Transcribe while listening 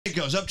It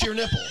goes up to your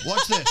nipple.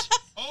 Watch this.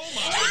 Oh,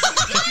 my.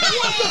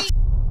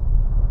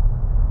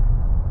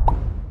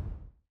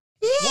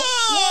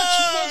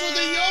 What's with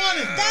the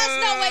yawning? That's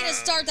no way to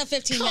start the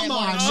 15-minute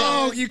morning show.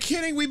 Oh, you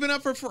kidding? We've been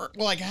up for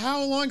like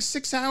how long?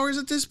 6 hours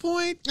at this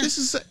point? This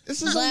is a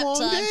long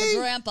time day.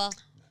 for Grandpa.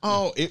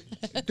 Oh,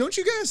 don't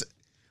you guys?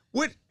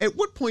 At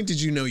what point did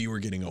you know you were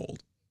getting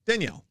old?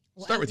 Danielle,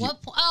 start with you.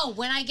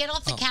 When I get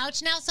off the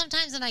couch now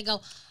sometimes and I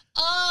go,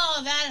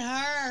 oh,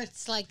 that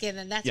hurts.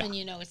 And that's when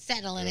you know it's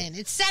settling in.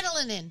 It's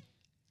settling in.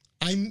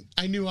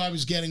 I knew I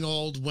was getting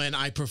old when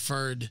I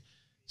preferred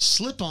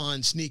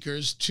slip-on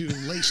sneakers to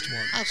laced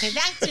ones. Okay,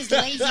 that's just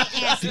lazy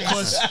assness.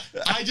 Because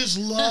I just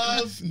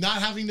love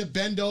not having to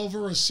bend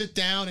over or sit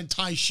down and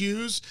tie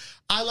shoes.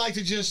 I like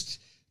to just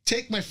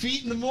take my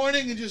feet in the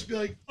morning and just be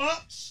like,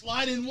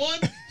 slide in one,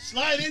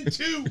 slide in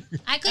two.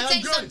 I could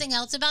say something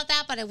else about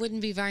that, but it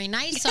wouldn't be very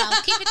nice, so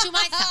I'll keep it to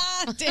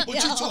myself.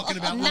 What you talking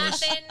about,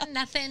 Lois?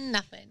 Nothing.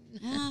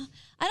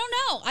 I don't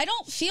know. I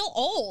don't feel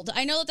old.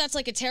 I know that that's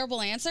like a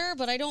terrible answer,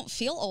 but I don't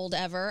feel old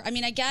ever. I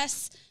mean, I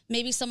guess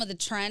maybe some of the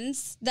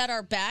trends that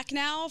are back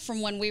now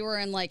from when we were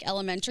in like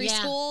elementary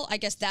school, I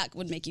guess that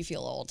would make you feel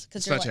old.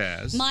 Such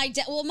as? My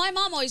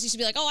mom always used to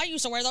be like, oh, I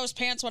used to wear those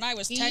pants when I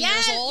was 10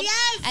 years old.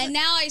 Yes. And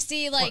now I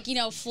see like,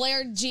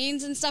 flared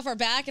jeans and stuff are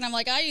back. And I'm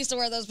like, I used to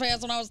wear those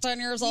pants when I was 10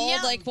 years old.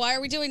 Yeah. Like, why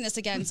are we doing this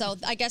again? So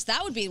I guess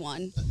that would be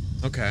one.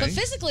 Okay. But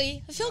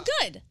physically, I feel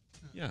good.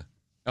 Yeah.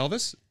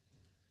 Elvis?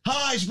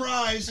 Hi,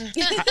 surprise.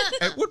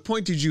 At what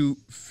point did you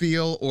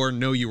feel or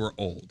know you were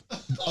old?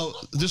 Oh,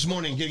 this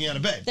morning getting out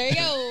of bed. There you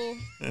go.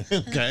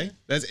 Okay.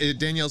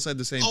 Danielle said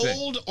the same thing.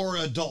 Old or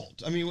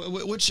adult? I mean,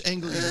 which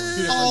angle?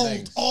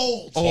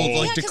 Old,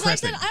 like because I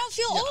said decrepit. I don't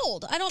feel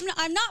old.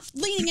 I'm not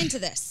leaning into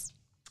this.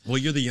 Well,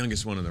 you're the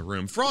youngest one in the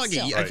room. Froggy,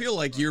 Still. I feel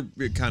like you're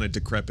kind of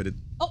decrepit at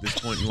this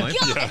point in life.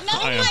 God,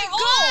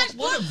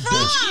 what a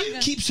bitch. You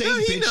keep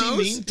saying he bitchy, knows.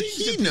 mean things to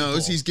He people.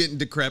 knows he's getting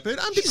decrepit.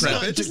 I'm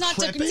decrepit. He's not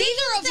neither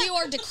of you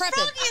are decrepit.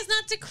 Froggy is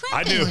not decrepit.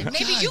 I knew.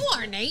 Maybe you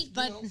are, Nate,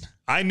 but...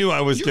 I knew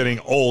I was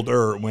getting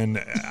older when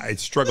I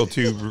struggled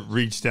to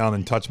reach down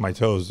and touch my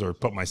toes or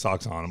put my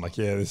socks on. I'm like,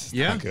 this is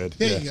not good.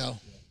 There you go.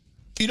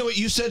 You know what?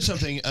 You said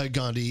something,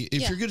 Gandhi.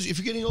 If you're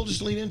getting old,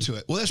 just lean into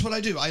it. Well, that's what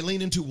I do. I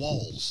lean into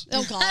walls.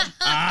 Oh God!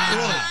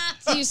 Really?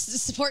 So you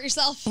support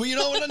yourself? Well, you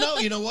know what? No,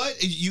 you know what?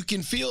 You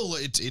can feel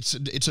it's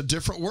a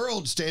different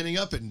world standing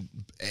up and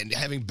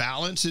having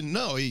balance, and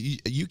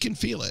you can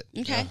feel it.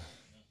 Okay.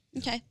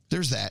 Okay.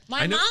 There's that.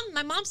 My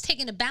mom's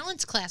taking a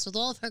balance class with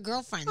all of her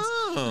girlfriends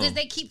because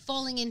they keep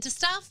falling into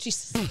stuff.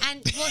 Jesus.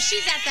 And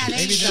she's at that age.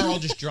 Maybe they're all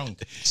just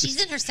drunk.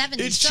 She's in her 70s.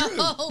 It's true.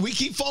 We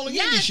keep falling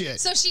into shit.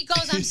 So she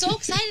goes, I'm so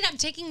excited I'm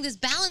taking this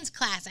balance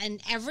class. And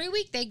every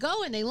week they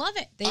go and they love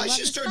it. I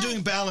should start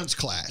doing balance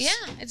class. Yeah,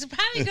 it's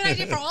probably a good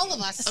idea for all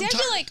of us. See, I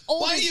feel like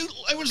old. Why are you?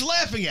 Everyone's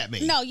laughing at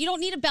me. No, you don't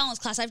need a balance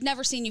class. I've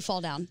never seen you fall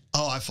down.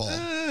 Oh, I fall.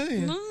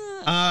 Wait.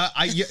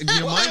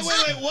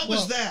 What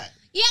was that?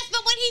 Yes,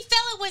 but when he fell,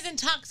 it was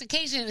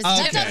intoxication. It was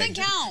That doesn't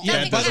count.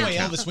 Yeah, by the way,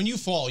 Elvis, when you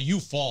fall, you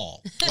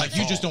fall. Like,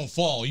 you just don't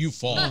fall, you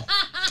fall.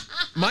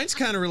 Mine's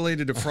kind of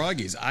related to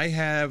Froggy's. I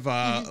have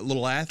a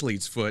little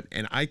athlete's foot,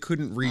 and I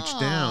couldn't reach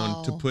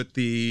down to put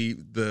the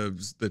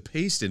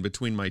paste in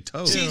between my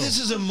toes. See, this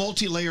is a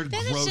multi-layered,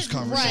 gross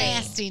conversation.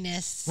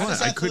 Nastiness. How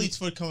does athlete's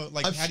foot come?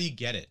 Like, how do you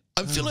get it?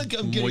 I feel like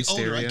I'm getting Moist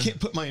older. area. I can't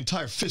put my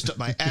entire fist up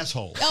my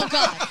asshole. Oh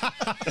God!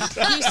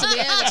 You used to be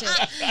able to.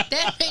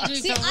 That made me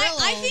See, feel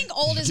I think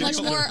old is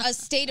much more a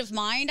state of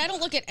mind. I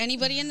don't look at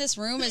anybody in this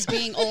room as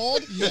being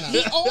old.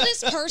 The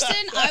oldest person,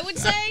 I would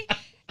say,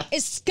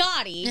 is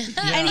Scotty,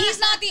 and he's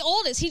not the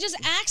oldest. He just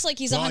acts like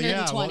he's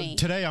 120. Well,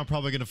 today I'm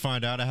probably going to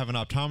find out I have an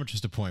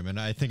optometrist appointment.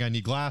 I think I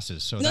need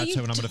glasses, so that's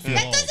when I'm going to feel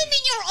That old. doesn't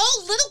mean you're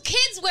old. Little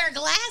kids wear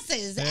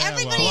glasses. Yeah,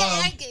 Everybody,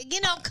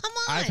 come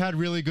on. I've had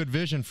really good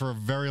vision for a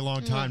very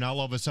long time. Now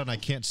all of a sudden I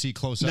can't see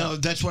close up. No,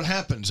 that's what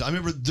happens. I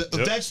remember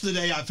that's the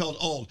day I felt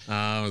old.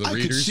 I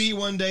could see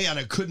one day and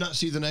I could not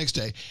see the next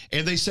day.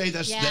 And they say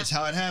that's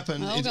how it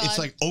happened. It's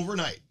like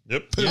overnight.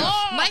 Yep.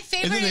 My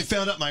favorite And then they is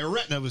found out my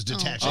retina was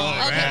detached.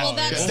 Okay, well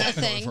that's the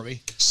thing. For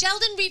me.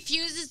 Sheldon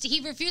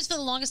refused for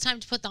the longest time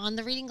to put on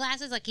the reading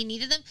glasses, like he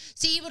needed them.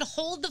 So he would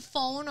hold the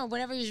phone or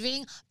whatever he was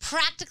reading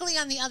practically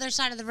on the other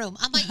side of the room.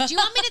 I'm like, do you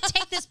want me to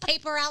take this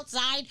paper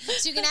outside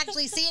so you can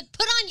actually see it?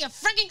 Put on your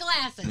freaking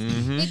glasses.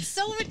 It's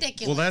so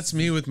ridiculous. Well, that's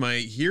me with my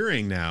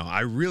hearing now.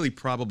 I really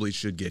probably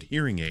should get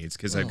hearing aids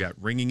because I've got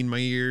ringing in my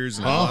ears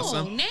and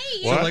awesome. Nate.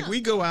 So like we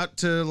go out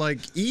to like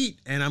eat,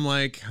 and I'm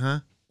like,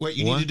 huh? Wait,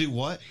 you need to do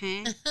what?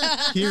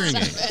 Hearing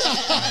aids.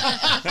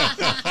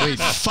 Wait,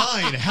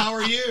 fine. How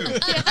are you?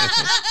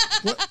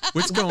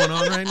 What's going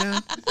on right now?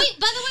 Wait,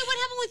 by the way, what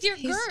happened with your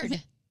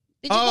GERD?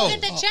 Did you go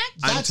get that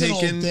checked? That's an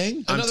old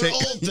thing. Another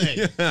old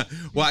thing. Yeah.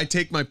 Well, I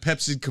take my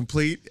Pepsi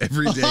Complete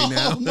every day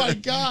now. Oh, my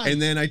God.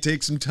 And then I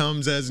take some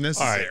Tums as All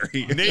necessary.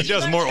 right. Nate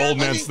does more old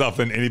man stuff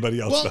than anybody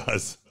else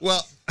does.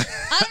 Well,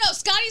 I don't know.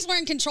 Scotty's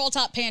wearing control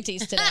top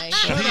panties today.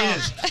 He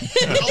is.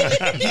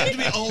 You have to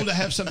be old to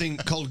have something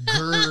called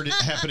GERD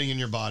happening in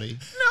your body.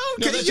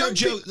 No, that's our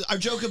joke. Our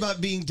joke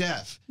about being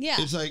deaf. Yeah.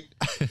 It's like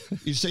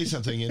you say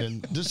something and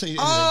then just say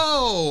anything.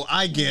 Oh,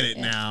 I get it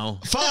now.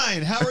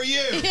 Fine. How are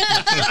you?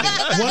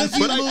 What if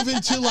you move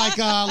into like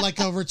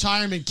a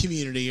retirement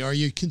community? Are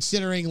you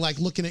considering like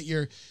looking at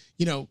your,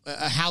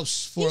 a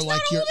house for He's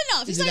like not old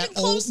enough. He's not even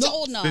close to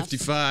old enough.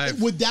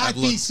 55. Would that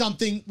be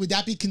something? Would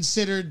that be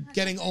considered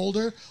getting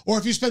older? Or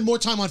if you spend more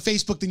time on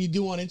Facebook than you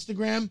do on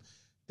Instagram,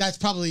 that's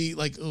probably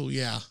like, oh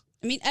yeah.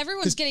 I mean,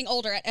 everyone's getting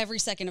older at every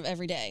second of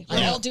every day.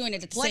 We're all doing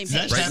it at the same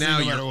pace. Right now,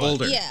 you're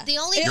older. Yeah. The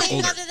only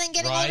thing other than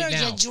getting older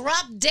is you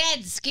drop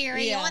dead,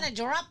 Scary. Yeah. You want to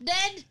drop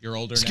dead? You're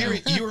older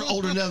Scary, now. you were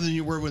older now than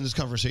you were when this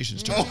conversation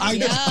started. I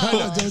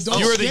know.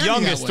 You are the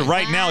youngest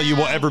right now you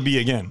will ever be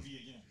again.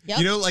 Yep.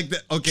 You know, like,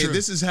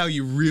 this is how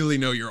you really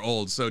know you're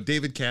old. So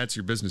David Katz,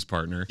 your business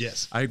partner.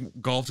 Yes. I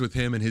golfed with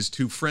him and his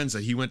two friends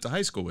that he went to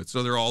high school with.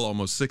 So they're all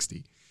almost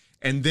 60.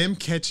 And them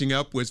catching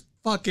up was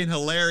fucking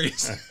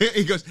hilarious.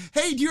 He goes,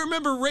 hey, do you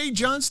remember Ray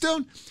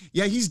Johnstone?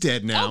 Yeah, he's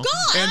dead now. Oh,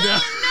 God. And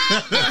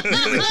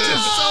it was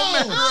just so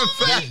matter of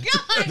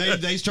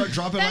fact. They start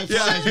dropping like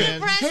flies,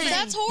 man. Hey,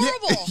 That's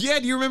horrible. Yeah,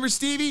 do you remember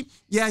Stevie?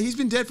 Yeah, he's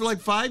been dead for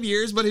like 5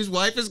 years, but his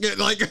wife is getting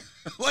like,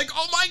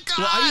 oh my God.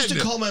 Well, I used to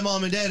call my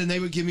mom and dad, and they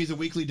would give me the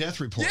weekly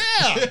death report.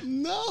 Yeah.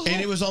 No. And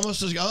it was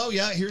almost like, oh,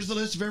 yeah, here's the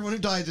list of everyone who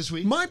died this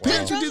week. My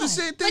parents would do the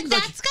same thing. But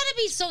that's got to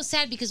be so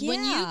sad because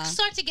when Yeah. you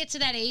start to get to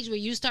that age where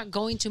you start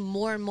going to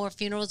more and more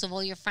funerals of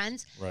all your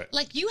friends,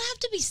 like you have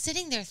to be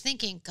sitting there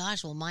thinking,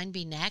 gosh, will mine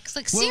be next?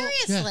 Like,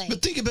 seriously.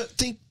 But think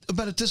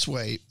about it this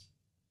way.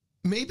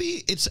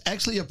 Maybe it's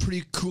actually a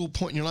pretty cool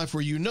point in your life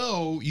where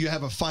you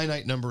have a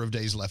finite number of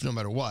days left no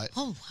matter what.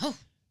 Oh.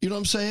 You know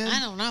what I'm saying?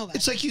 I don't know.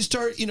 It's like you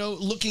start,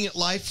 looking at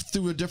life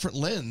through a different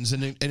lens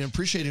and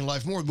appreciating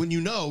life more when you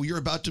know you're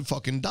about to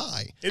fucking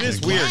die. It is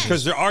weird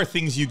because there are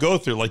things you go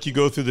through. Like you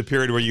go through the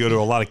period where you go to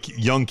a lot of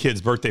young kids'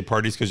 birthday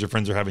parties because your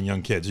friends are having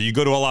young kids. Or you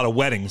go to a lot of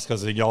weddings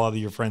because a lot of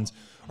your friends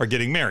are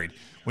getting married.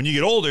 When you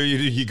get older,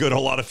 you go to a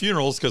lot of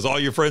funerals because all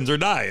your friends are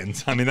dying.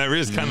 I mean, that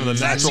is kind of the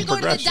natural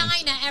progression. Go to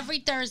the diner every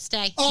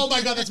Thursday. Oh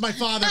my God, that's my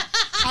father.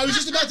 I was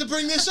just about to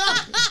bring this up.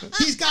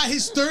 He's got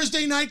his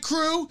Thursday night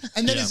crew,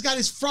 and then he's got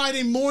his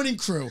Friday morning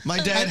crew. My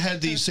dad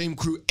had the same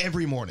crew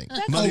every morning,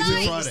 Monday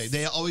through Friday.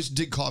 They always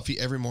did coffee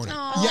every morning.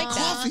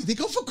 Coffee. They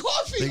go for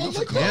coffee.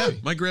 Yeah,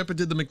 my grandpa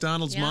did the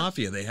McDonald's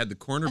Mafia. They had the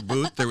corner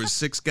booth. There was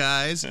 6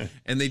 guys,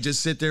 and they just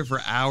sit there for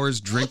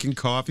hours drinking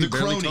coffee. The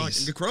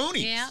cronies. The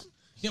cronies. Yeah.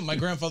 Yeah, my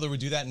grandfather would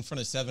do that in front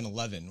of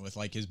 7-Eleven with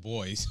like his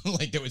boys.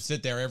 Like they would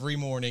sit there every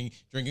morning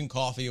drinking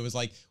coffee. It was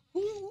like,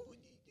 who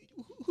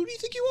do you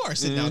think you are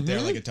sitting out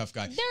there like a tough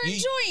guy? They're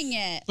enjoying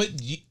it. But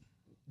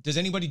does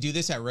anybody do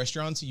this at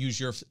restaurants? Use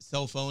your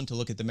cell phone to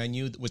look at the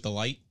menu with the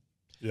light?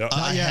 Yeah,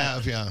 I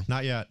have, yeah.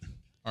 Not yet.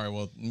 All right,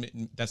 well,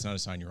 that's not a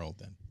sign you're old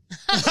then.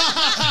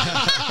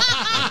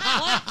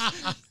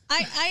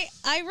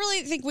 I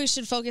really think we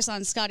should focus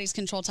on Scotty's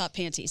control top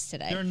panties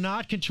today. They're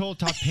not control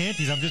top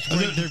panties. I'm just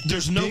worried.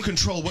 There's no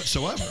control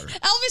whatsoever.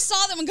 Elvis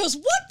saw them and goes,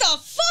 "What the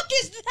fuck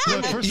is that?"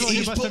 Look, first of all,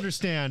 you must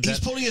understand He's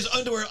that pulling his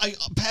underwear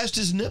past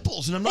his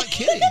nipples, and I'm not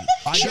kidding.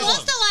 He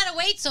lost a lot of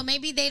weight, so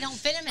maybe they don't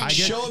fit him anymore.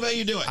 Show him how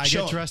you do it. I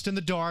get dressed in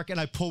the dark and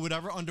I pull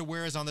whatever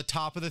underwear is on the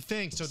top of the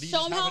thing. So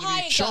Show him how high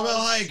it goes. Show him how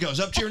high it goes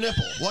up to your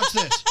nipple. Watch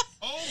this.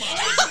 Oh my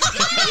God.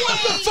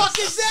 What the fuck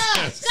is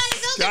that?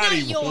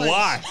 Scotty,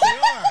 why?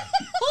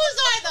 Whose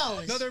are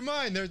those? No, they're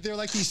mine. They're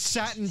like these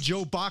satin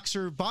Joe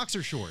boxer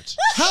shorts.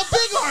 How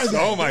big are they?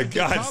 Oh my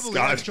God, Probably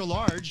Scott. extra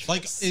large.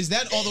 Like, is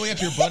that all the way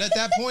up your butt at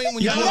that point?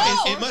 When you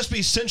It must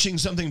be cinching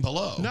something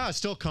below. No, it's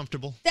still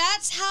comfortable.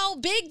 That's how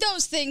big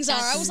those things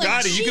are. I was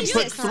Scotty, like, you can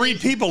put 3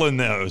 people in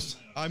those.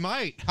 I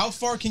might. How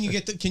far can you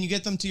get? Can you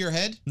get them to your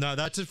head? No,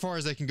 that's as far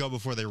as they can go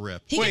before they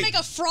rip. He can make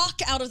a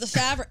frock out of the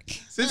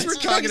fabric. Since we're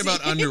talking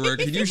about underwear,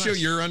 can you show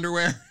your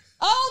underwear?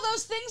 Oh,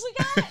 those things we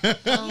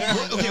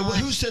got. Okay, well,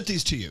 who sent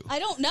these to you? I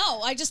don't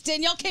know.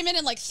 Danielle came in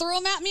and like threw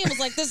them at me and was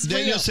like, "This is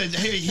Danielle real." said,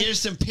 "Hey, here's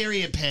some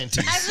period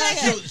panties." I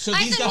said,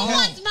 who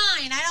wants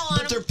mine? I don't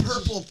want But them. they're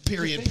purple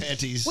period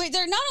panties. Wait,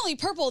 they're not only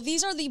purple.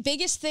 These are the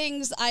biggest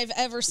things I've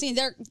ever seen.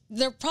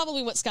 They're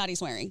probably what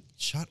Scotty's wearing.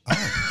 Shut up.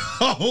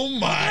 Oh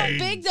my How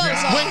big those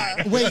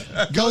are. Wait,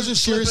 those are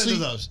Slip seriously.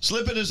 into those.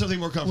 Slip into something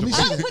more comfortable.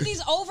 I would put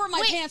these over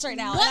my pants right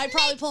now, and what I'd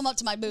probably pull them up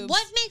to my boobs.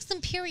 What makes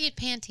them period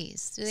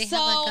panties? Do they So,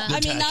 have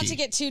like a... I mean, not tacky. to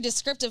get too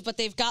descriptive, but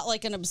they've got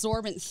like an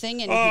absorbent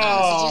thing in Oh,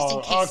 here. Just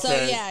in case.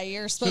 okay. So, yeah,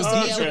 you're supposed So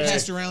to be these able are to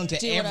passed around to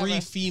do every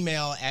whatever.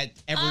 female at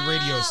every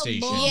radio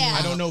station. Yeah.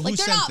 I don't know who Like,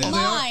 they're sent not them.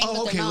 mine, Oh,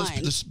 but okay, they're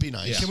let's mine. be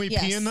nice. Can we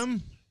Yes. pee in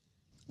them?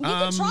 We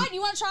can try. Do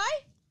you want to try?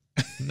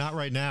 Not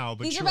right now,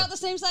 but These sure. are about the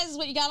same size as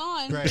what you got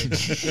on. Right. It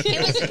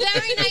was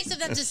very nice of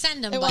them to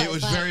send them. It was. It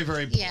was very,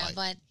 very polite. Yeah,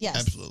 but... Yes.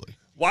 Absolutely.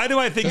 Why do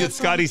I think that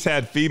Scotty's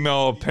had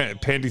female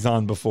panties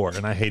on before?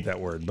 And I hate that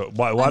word, but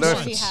why I'm do sure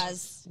I? he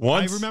has.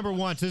 Once? I remember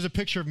once. There's a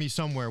picture of me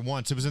somewhere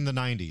once. It was in the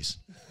 90s.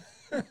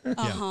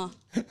 Uh-huh.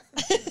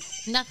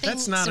 Nothing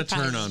That's not a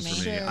turn on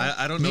surprises for me. me.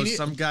 I don't know.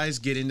 Some guys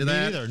get into Me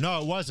that. neither. No,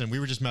 it wasn't. We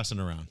were just messing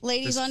around.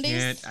 Ladies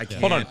undies? I can't.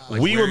 Hold on.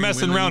 Like We were wearing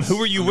messing around. women's Who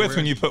were you with underwear.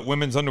 when you put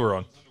women's underwear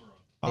on?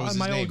 was his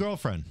My name? old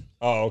girlfriend.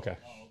 Oh, okay.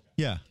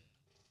 Yeah.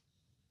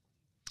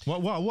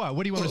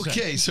 What do you want to say?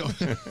 Okay, so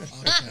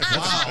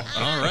wow.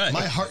 All right.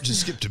 My heart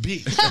just skipped a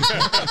beat.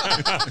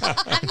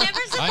 I'm never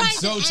surprised I'm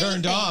so at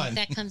turned anything on.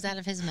 that comes out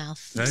of his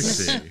mouth. Let's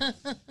see.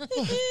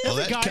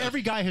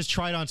 Every guy has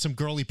tried on some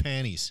girly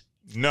panties.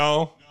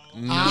 No.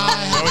 No,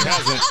 he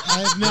hasn't. I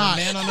have not.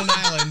 Man on an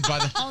island by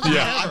the.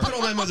 I put on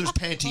my mother's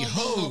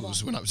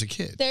pantyhose when I was a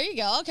kid. There you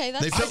go. Okay,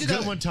 that's They I felt did good.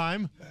 that one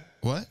time.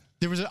 What?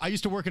 I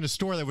used to work in a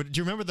store that would. Do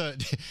you remember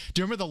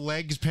the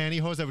legs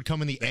pantyhose that would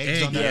come in the eggs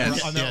egg, on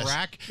that yes.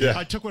 rack? Yeah.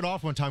 I took one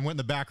off one time, went in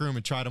the back room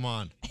and tried them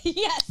on.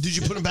 yes. Did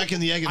you put them back in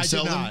the egg and I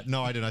sell did them? not.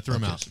 No, I didn't. I threw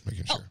them out. Just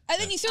making sure.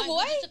 And then you threw them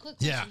away? Just a quick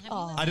question. Yeah. Have you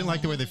ever I didn't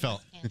like the way they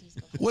felt. panties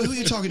before? Well, who are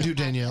you talking to,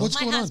 Danielle? What's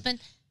My going on? husband.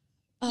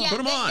 Yeah, Put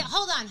 'em wait, on. yeah,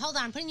 hold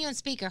on. I'm putting you on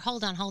speaker.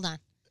 Hold on.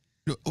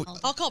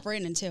 I'll call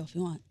Brandon too if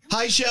you want.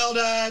 Hi,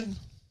 Sheldon.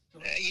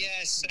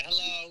 Yes,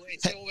 hello.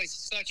 It's always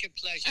such a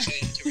pleasure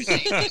to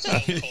receive these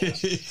phone calls.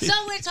 So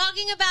we're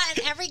talking about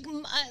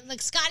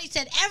like Scotty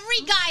said,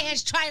 every guy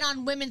has tried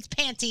on women's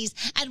panties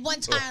at one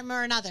time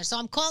or another. So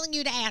I'm calling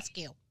you to ask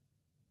you.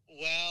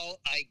 Well,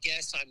 I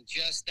guess I'm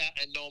just that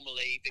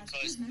anomaly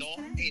because not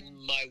in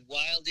my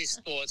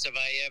wildest thoughts have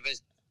I ever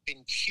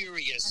been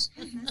curious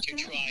to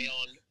try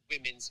on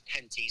women's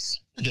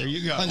panties. There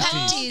you go.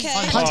 Panties.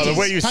 Okay. Oh, the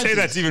way you say Punties.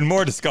 that's even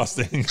more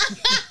disgusting.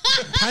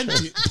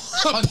 Punties.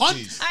 All right,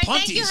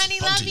 thank you, honey.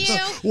 Love you.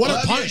 What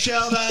Love a you, punt.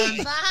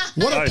 Sheldon. Bye.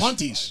 What are Nice.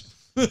 punties?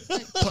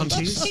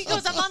 He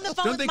goes, I'm on the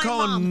phone Don't with they my call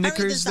mom. them Hurry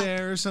knickers this up.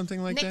 there or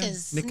something like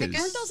Knickers. that? Knickers.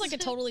 Aren't those like a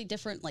totally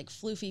different, like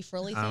floofy,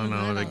 frilly thing? I don't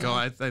know. They know. go.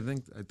 I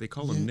think they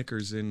call them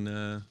knickers in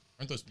Aren't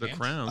those the pants?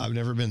 Crown. I've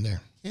never been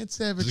there. It's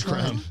ever The tried.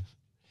 Crown.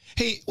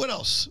 Hey, what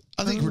else?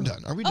 I think we're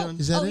done. Are we done?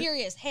 Is that Oh, it? here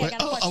he is. Hey, Wait, I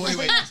got a question.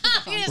 wait.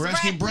 Yes, We're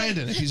asking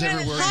Brandon if he's ever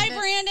worried. Hi,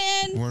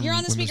 Brandon. We're in You're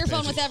on the women's speakerphone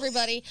panties. with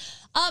everybody.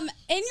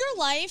 In your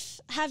life,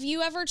 have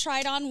you ever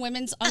tried on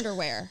women's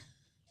underwear?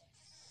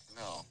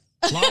 Liar.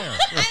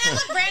 I know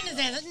what Brandon's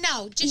answer.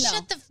 No, just No.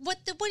 shut the. What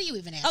are you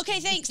even asking? Okay,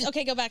 thanks.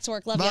 Okay, go back to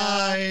work. Love ya.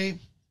 Bye.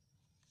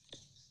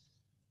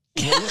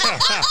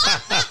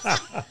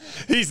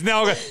 He's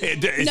now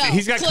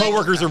he's got click.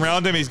 coworkers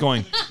around him. He's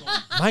going,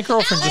 my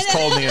girlfriend just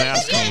called me and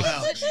asked me.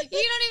 Well,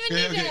 You don't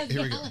even need to.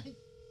 here we go.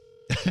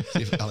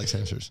 See if Alex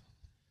answers.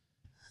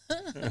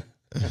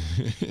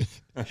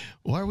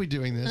 Why are we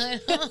doing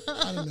this? I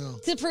don't know.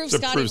 To prove To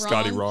Scotty prove wrong.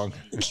 Scotty wrong.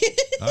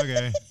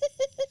 Okay.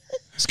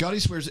 Scotty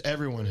swears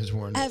everyone has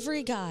worn it.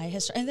 Every guy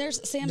has, and there's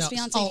Sam's No.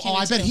 fiance. Oh, came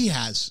I in bet too. he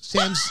has.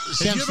 Sam's If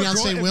you have a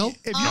fiance girl- Will. if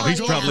you Oh, have a He's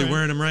yeah. probably girlfriend-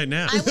 wearing them right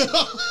now.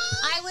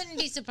 I wouldn't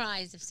be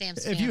surprised if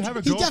Sam's. If you have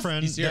a He def-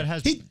 girlfriend He's here. that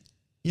has, He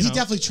you he know,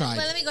 definitely tried.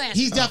 Well, let me go ask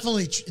He's him.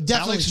 definitely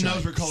Alex tried.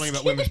 knows we're calling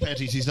about women's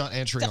panties. He's not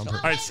answering on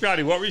purpose. All right,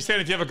 Scotty, what were you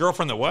saying? If you have a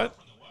girlfriend that what?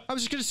 I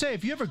was just gonna say,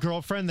 if you have a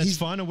girlfriend that's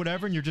fun or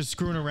whatever, and you're just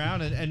screwing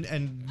around,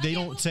 and they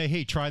don't say,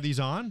 "Hey, try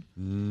these on."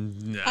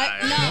 No.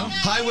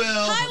 Hi,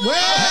 Will.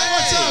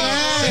 What's up?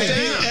 Have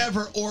Hey. you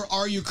ever or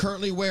are you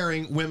currently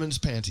wearing women's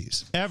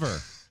panties?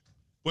 Ever.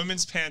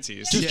 Women's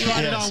panties. Just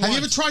tried it on Have you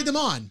ever once. tried them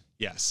on?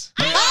 Yes.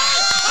 I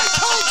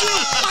told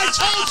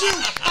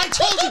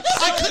you.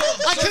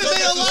 I could have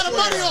made a lot of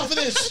money off of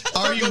this.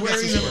 Are you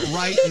wearing them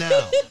right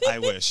now? I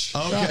wish.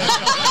 Okay.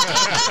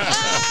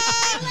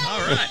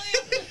 All right.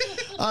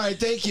 All right,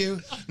 thank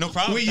you. No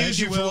problem. We used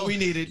you for what we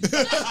needed.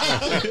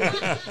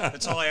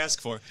 That's all I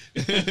ask for.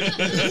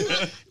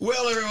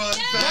 Well, everyone.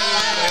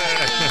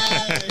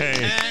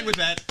 And with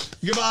that.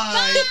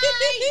 Goodbye.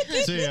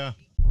 See ya.